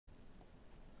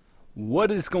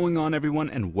What is going on, everyone,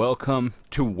 and welcome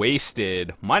to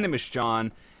Wasted. My name is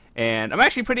John, and I'm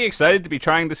actually pretty excited to be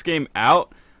trying this game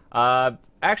out.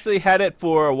 Actually had it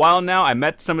for a while now. I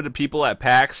met some of the people at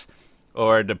PAX,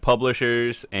 or the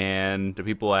publishers, and the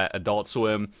people at Adult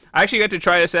Swim. I actually got to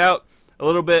try this out a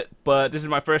little bit, but this is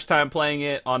my first time playing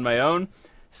it on my own.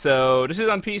 So this is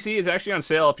on PC. It's actually on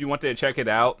sale if you want to check it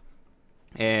out,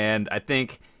 and I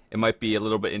think it might be a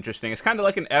little bit interesting. It's kind of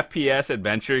like an FPS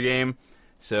adventure game.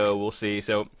 So we'll see.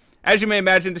 So as you may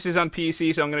imagine, this is on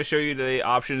PC, so I'm going to show you the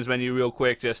options menu real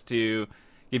quick just to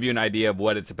give you an idea of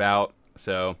what it's about.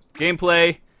 So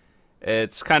gameplay,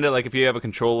 it's kind of like if you have a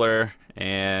controller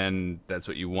and that's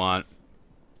what you want.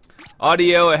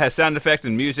 Audio, it has sound effects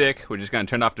and music. We're just going to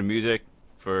turn off the music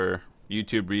for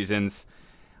YouTube reasons.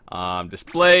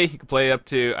 Display, you can play up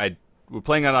to, we're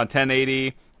playing it on 1080.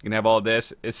 You can have all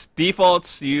this. It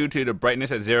defaults you to the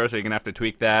brightness at 0, so you're going to have to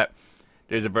tweak that.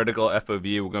 There's a vertical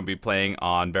FOV. We're going to be playing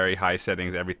on very high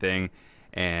settings, everything,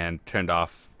 and turned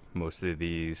off most of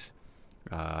these.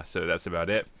 So that's about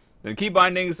it. The key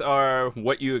bindings are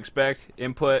what you expect.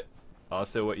 Input,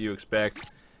 also what you expect.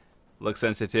 Look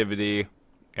sensitivity,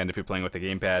 and if you're playing with the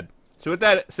gamepad. So with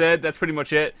that said, that's pretty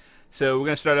much it. So we're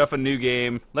going to start off a new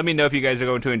game. Let me know if you guys are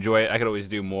going to enjoy it. I could always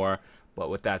do more. But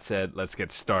with that said, let's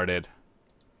get started.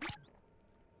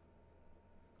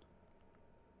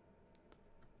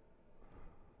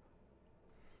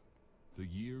 The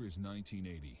year is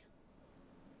 1980.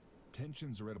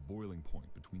 Tensions are at a boiling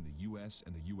point between the U.S.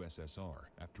 and the USSR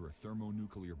after a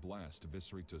thermonuclear blast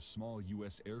eviscerates a small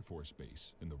U.S. Air Force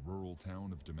base in the rural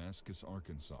town of Damascus,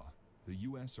 Arkansas. The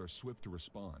U.S. are swift to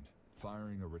respond,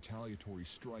 firing a retaliatory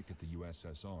strike at the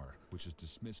USSR, which is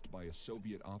dismissed by a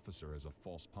Soviet officer as a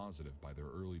false positive by their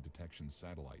early detection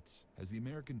satellites. As the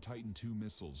American Titan II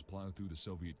missiles plow through the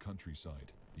Soviet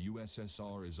countryside, the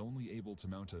USSR is only able to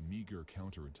mount a meager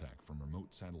counterattack from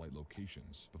remote satellite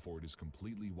locations before it is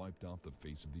completely wiped off the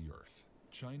face of the Earth.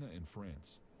 China and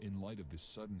France, in light of this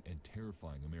sudden and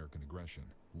terrifying American aggression,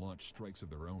 launched strikes of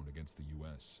their own against the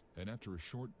U.S. And after a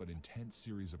short but intense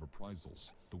series of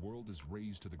reprisals, the world is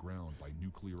razed to the ground by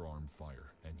nuclear-armed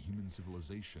fire, and human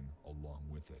civilization along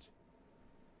with it.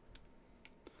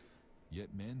 Yet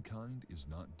mankind is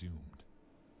not doomed.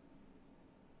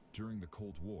 During the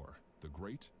Cold War, the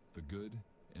great, the good,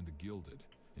 and the gilded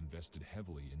invested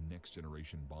heavily in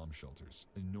next-generation bomb shelters,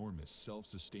 enormous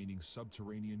self-sustaining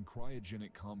subterranean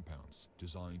cryogenic compounds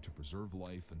designed to preserve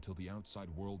life until the outside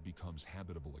world becomes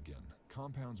habitable again.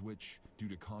 Compounds which, due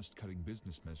to cost-cutting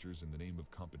business measures in the name of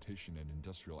competition and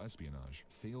industrial espionage,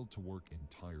 failed to work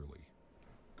entirely.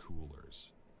 Coolers.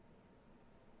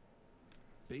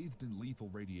 Bathed in lethal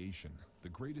radiation, the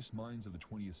greatest minds of the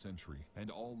 20th century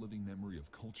and all living memory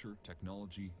of culture,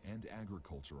 technology, and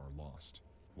agriculture are lost.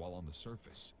 While on the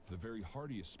surface, the very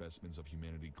hardiest specimens of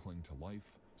humanity cling to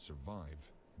life,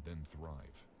 survive, then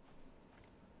thrive.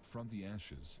 From the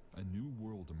ashes, a new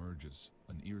world emerges.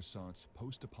 An ersatz,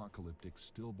 post-apocalyptic,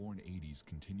 stillborn 80s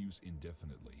continues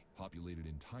indefinitely, populated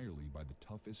entirely by the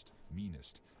toughest,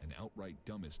 meanest, and outright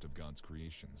dumbest of God's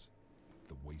creations,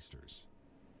 the Wasters.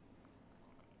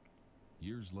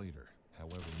 Years later,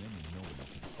 however many know what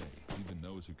they can say, even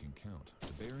those who can count,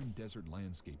 the barren desert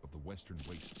landscape of the western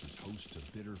wastes is host to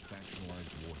bitter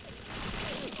factionalized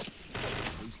warfare.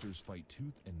 The Wasters fight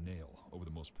tooth and nail over the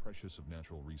most precious of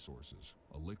natural resources,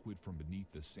 a liquid from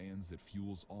beneath the sands that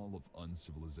fuels all of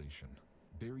uncivilization.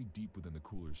 Buried deep within the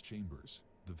cooler's chambers,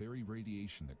 the very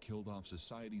radiation that killed off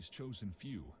society's chosen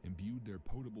few imbued their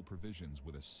potable provisions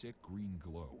with a sick green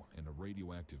glow and a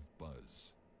radioactive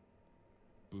buzz.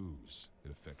 Booze,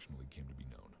 it affectionately came to be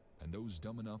known, and those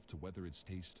dumb enough to weather its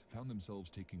taste found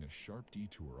themselves taking a sharp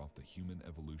detour off the human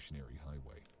evolutionary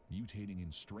highway, mutating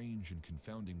in strange and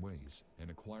confounding ways,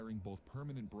 and acquiring both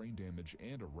permanent brain damage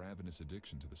and a ravenous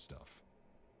addiction to the stuff.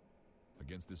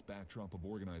 Against this backdrop of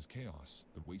organized chaos,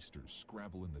 the Wasters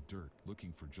scrabble in the dirt,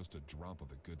 looking for just a drop of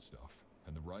the good stuff,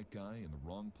 and the right guy in the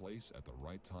wrong place at the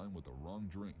right time with the wrong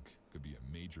drink could be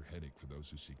a major headache for those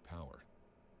who seek power.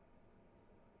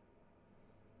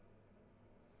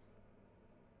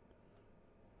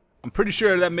 I'm pretty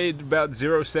sure that made about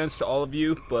 0 sense to all of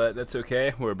you, but that's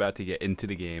okay. We're about to get into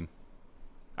the game.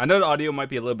 I know the audio might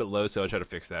be a little bit low, so I'll try to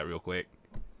fix that real quick.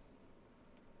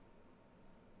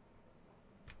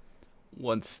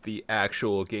 Once the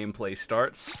actual gameplay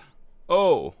starts.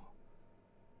 Oh!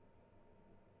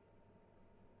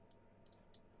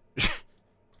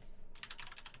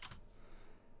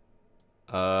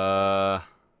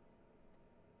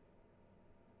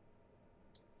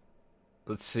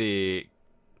 Let's see.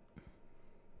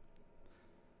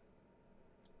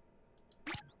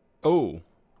 Oh.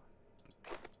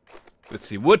 Let's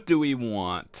see, what do we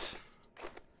want?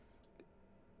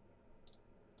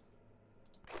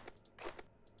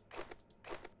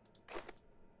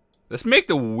 Let's make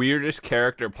the weirdest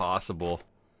character possible.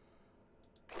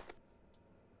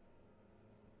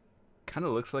 Kind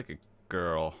of looks like a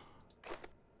girl.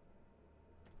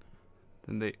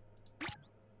 Then they...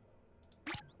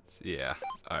 Yeah.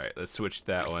 Alright, let's switch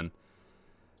that one.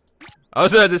 I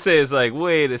was about to say, it's like,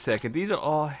 wait a second. These are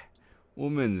all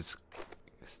women's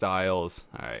styles.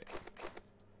 Alright.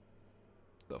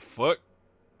 The fuck?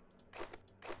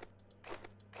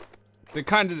 They're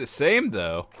kind of the same,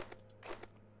 though.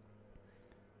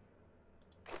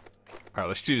 Alright,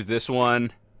 let's choose this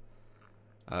one.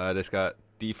 This got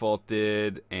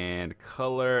defaulted and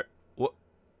color. What?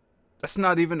 That's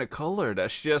not even a color.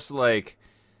 That's just like...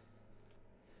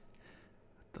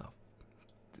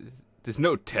 There's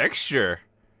no texture.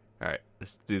 Alright,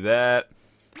 let's do that.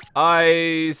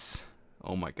 Eyes.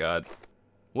 Oh my god.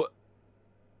 What?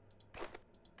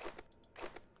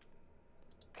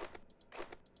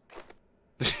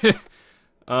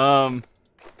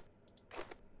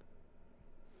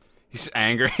 He's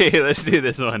angry. Let's do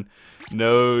this one.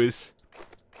 Nose.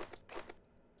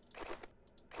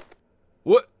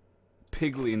 What?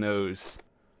 Piggly nose.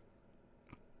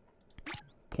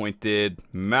 Pointed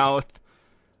mouth.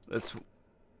 Let's...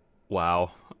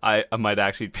 Wow. I might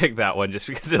actually pick that one just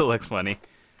because it looks funny.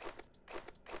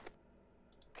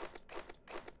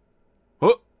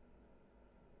 Oh!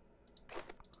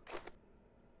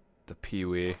 The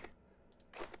Pee-wee.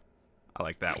 I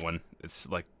like that one. It's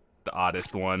like the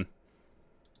oddest one.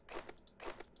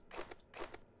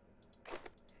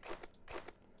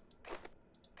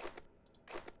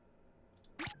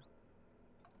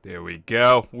 There we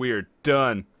go. We're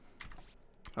done.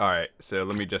 Alright, so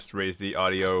let me just raise the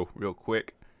audio real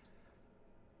quick.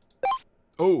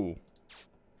 Oh.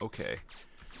 Okay.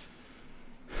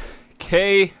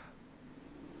 K.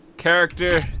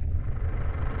 Character.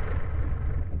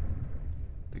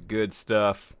 The good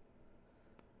stuff.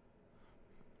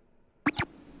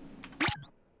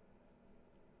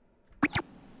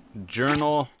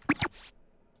 Journal.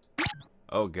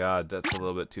 Oh god, that's a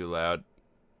little bit too loud.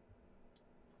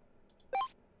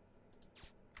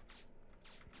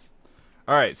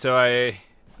 Alright, so I...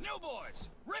 No boys!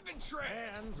 Rip and shred!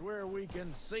 Hands where we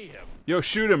can see him. Yo,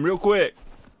 shoot him real quick.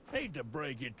 Hate to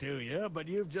break it to you, but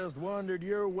you've just wandered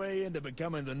your way into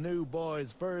becoming the new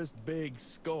boy's first big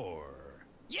score.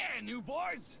 Yeah, new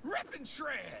boys! Rip and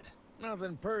shred!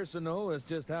 Nothing personal, it's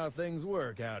just how things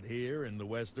work out here in the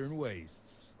Western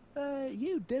Wastes.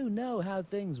 You do know how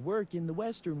things work in the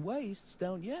Western Wastes,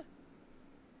 don't you?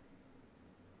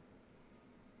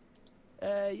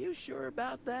 You sure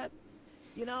about that?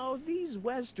 You know, these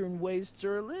Western Wastes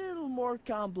are a little more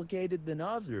complicated than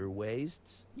other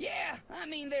wastes. Yeah, I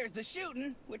mean, there's the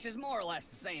shooting, which is more or less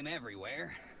the same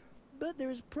everywhere. But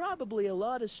there's probably a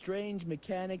lot of strange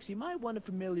mechanics you might want to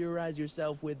familiarize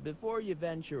yourself with before you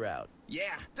venture out.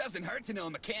 Yeah, doesn't hurt to know a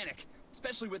mechanic,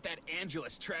 especially with that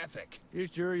Angelus traffic. You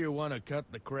sure you want to cut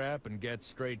the crap and get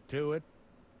straight to it?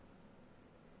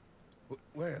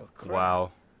 Well, crap.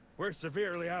 Wow. We're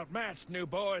severely outmatched, new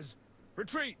boys.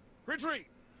 Retreat! Retreat!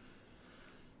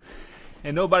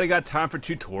 And nobody got time for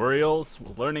tutorials.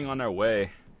 We're learning on our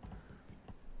way.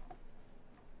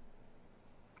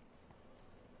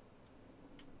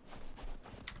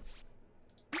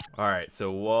 Alright,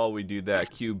 so while we do that,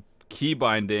 key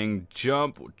binding,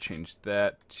 jump, we'll change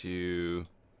that to...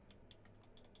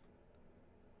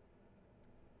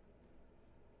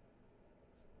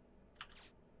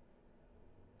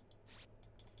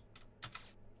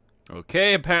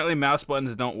 Okay, apparently mouse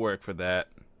buttons don't work for that.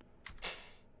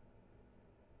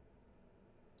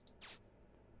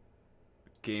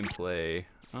 Gameplay.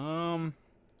 Alright,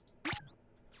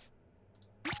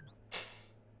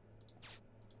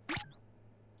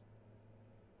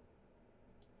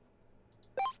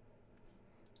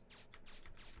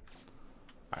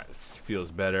 this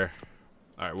feels better.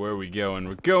 Alright, where are we going?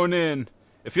 We're going in.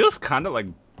 It feels kind of like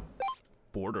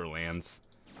Borderlands.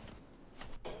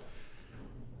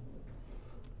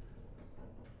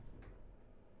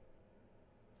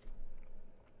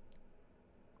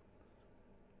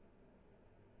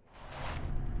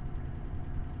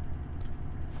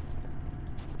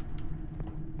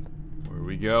 Where are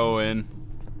we going?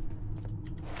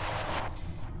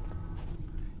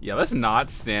 Yeah, let's not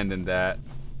stand in that.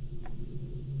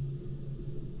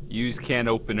 Use can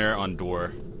opener on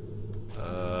door.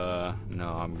 No,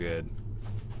 I'm good.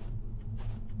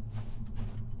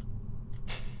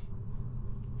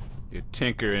 Your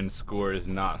tinkering score is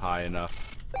not high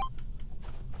enough.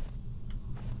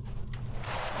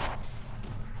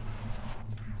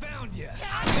 Found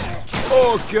found you.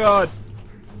 Oh god.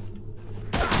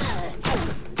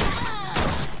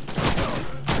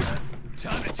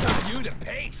 Time to turn you to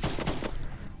paste.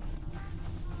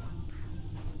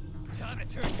 Time to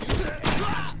turn you to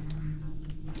paste.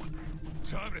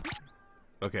 Time to...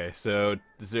 Okay, so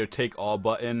is there a take all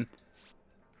button?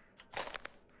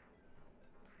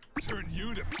 Turn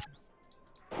you to...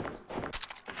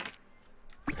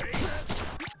 paste.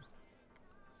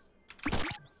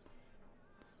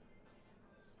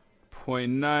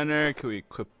 .9er, can we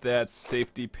equip that?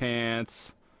 Safety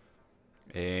pants.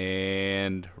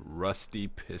 And rusty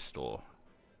pistol.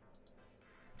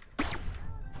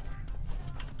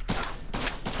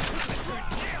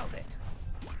 Nailed it.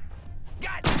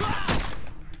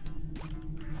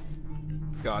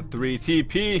 Got 3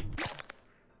 TP.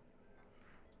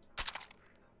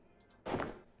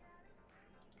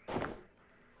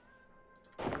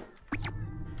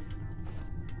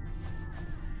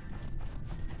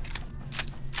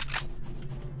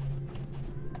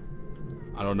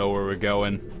 I don't know where we're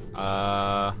going.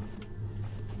 That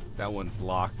one's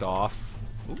locked off.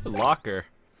 Ooh, a locker.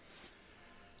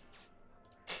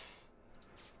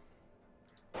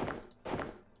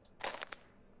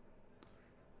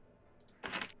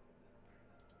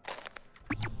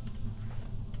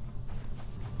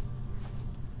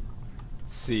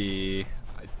 Let's see.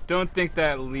 I don't think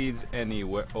that leads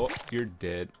anywhere. Oh, you're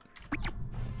dead.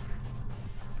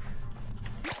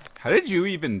 How did you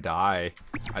even die?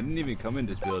 I didn't even come in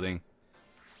this building.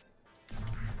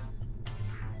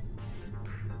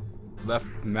 Left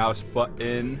mouse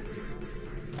button.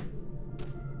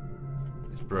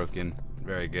 It's broken.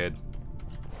 Very good.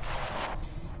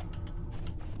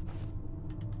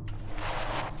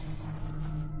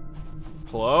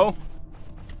 Hello?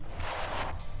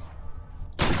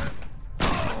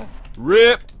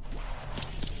 RIP!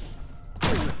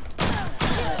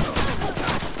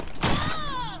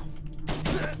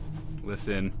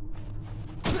 Listen.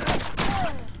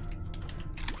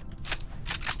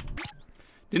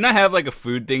 Didn't I have like a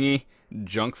food thingy?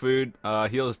 Junk food?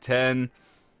 Heals 10.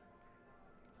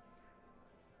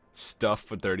 Stuff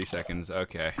for 30 seconds.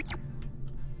 Okay.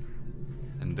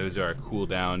 And those are our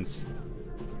cooldowns.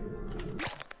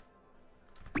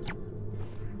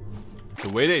 The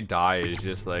way they die is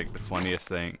just like the funniest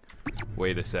thing.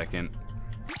 Wait a second.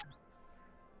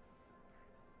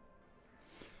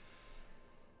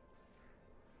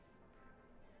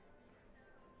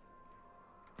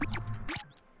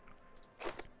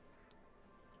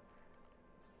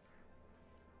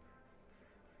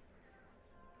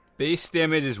 Base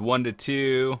damage is 1 to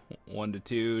 2, 1 to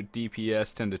 2,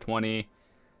 DPS 10 to 20.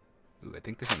 Ooh, I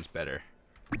think this one's better.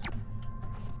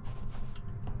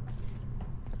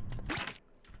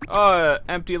 Oh,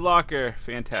 empty locker.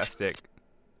 Fantastic.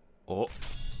 Oh.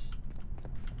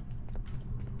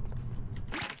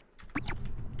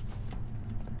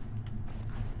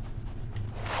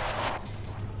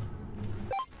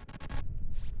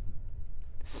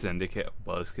 Syndicate of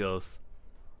buzzkills.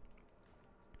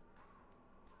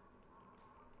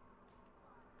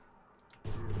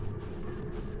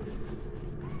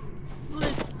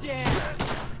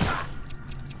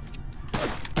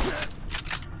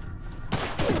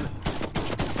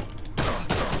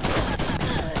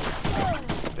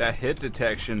 That hit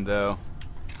detection, though.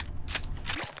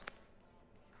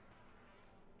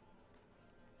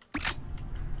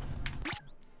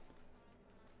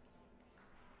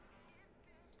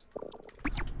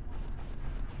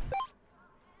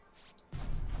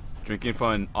 Drinking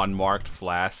from an unmarked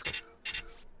flask.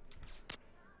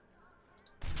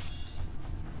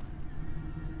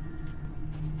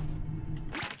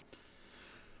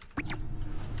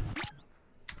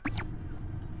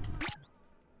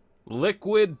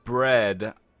 Liquid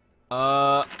bread.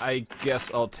 I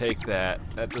guess I'll take that.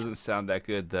 That doesn't sound that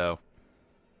good, though.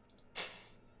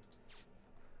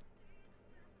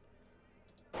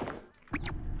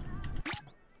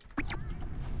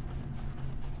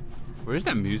 Where's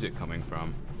that music coming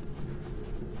from?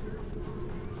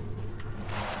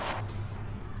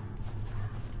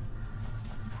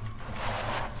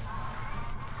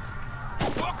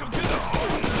 Welcome to the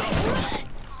home zone.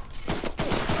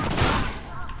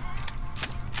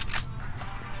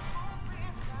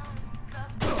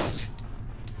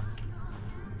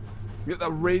 Yeah,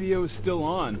 the radio is still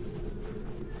on.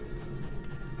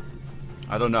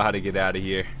 I don't know how to get out of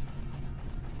here.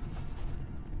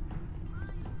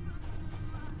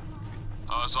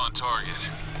 Eyes on target.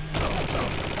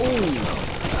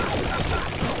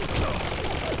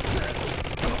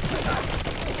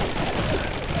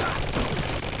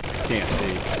 Can't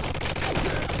see.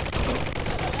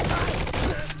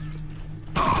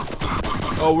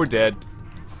 Oh, we're dead.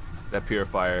 That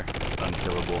purifier is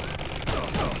unkillable.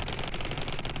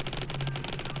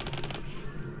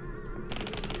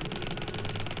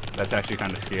 That's actually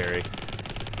kind of scary.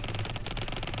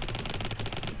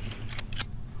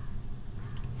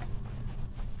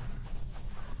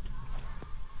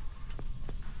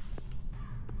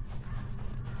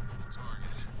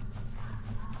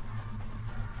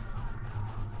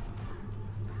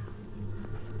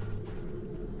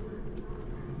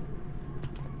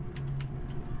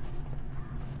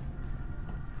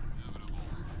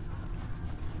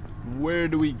 Where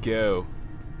do we go?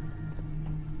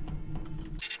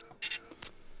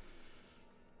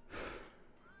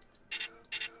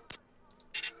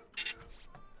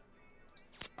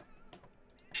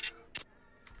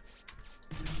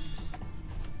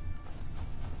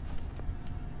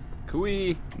 Can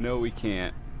we? No, we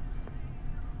can't.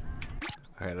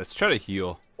 Alright, let's try to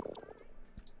heal.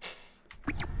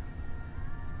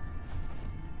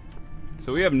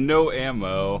 So we have no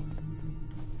ammo.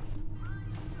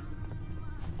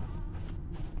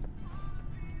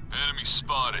 Enemy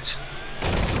spotted.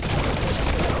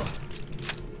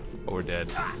 Oh, we're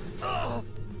dead. I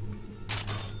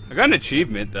got an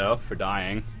achievement, though, for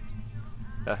dying.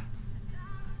 Lock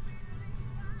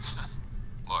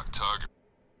target.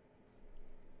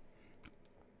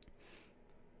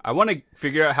 I want to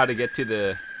figure out how to get to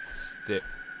the stick.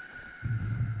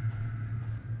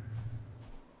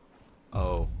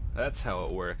 Oh, that's how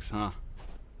it works, huh?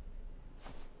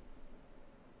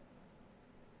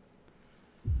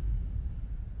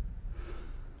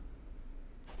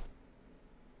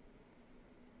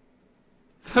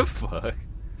 The fuck?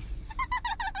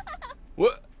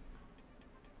 What?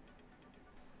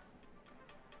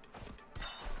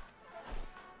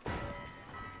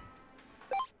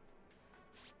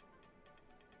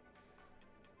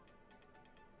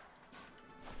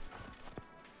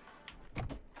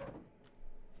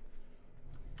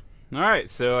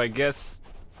 Alright, so I guess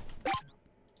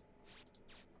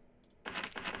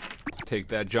take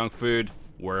that junk food.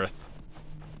 Worth.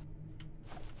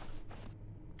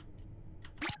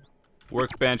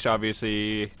 Workbench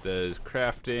obviously does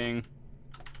crafting.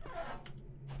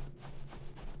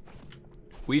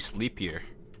 We sleep here.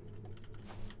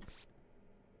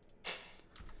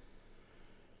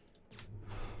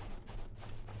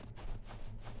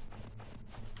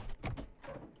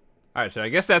 Alright, so I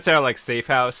guess that's our like safe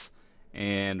house.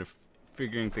 And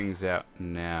figuring things out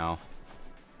now.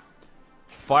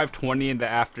 It's 5:20 in the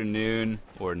afternoon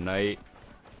or night.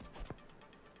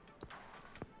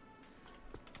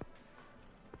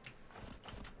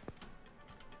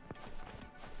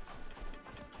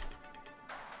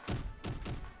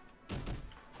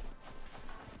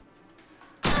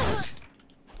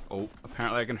 Oh,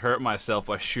 apparently I can hurt myself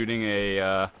by shooting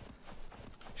a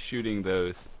shooting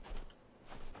those.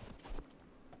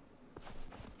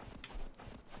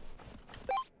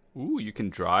 Ooh, you can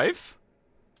drive?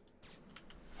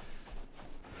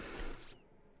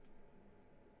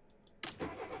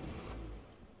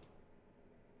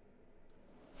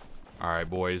 Alright,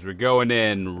 boys, we're going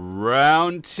in.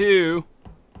 Round 2.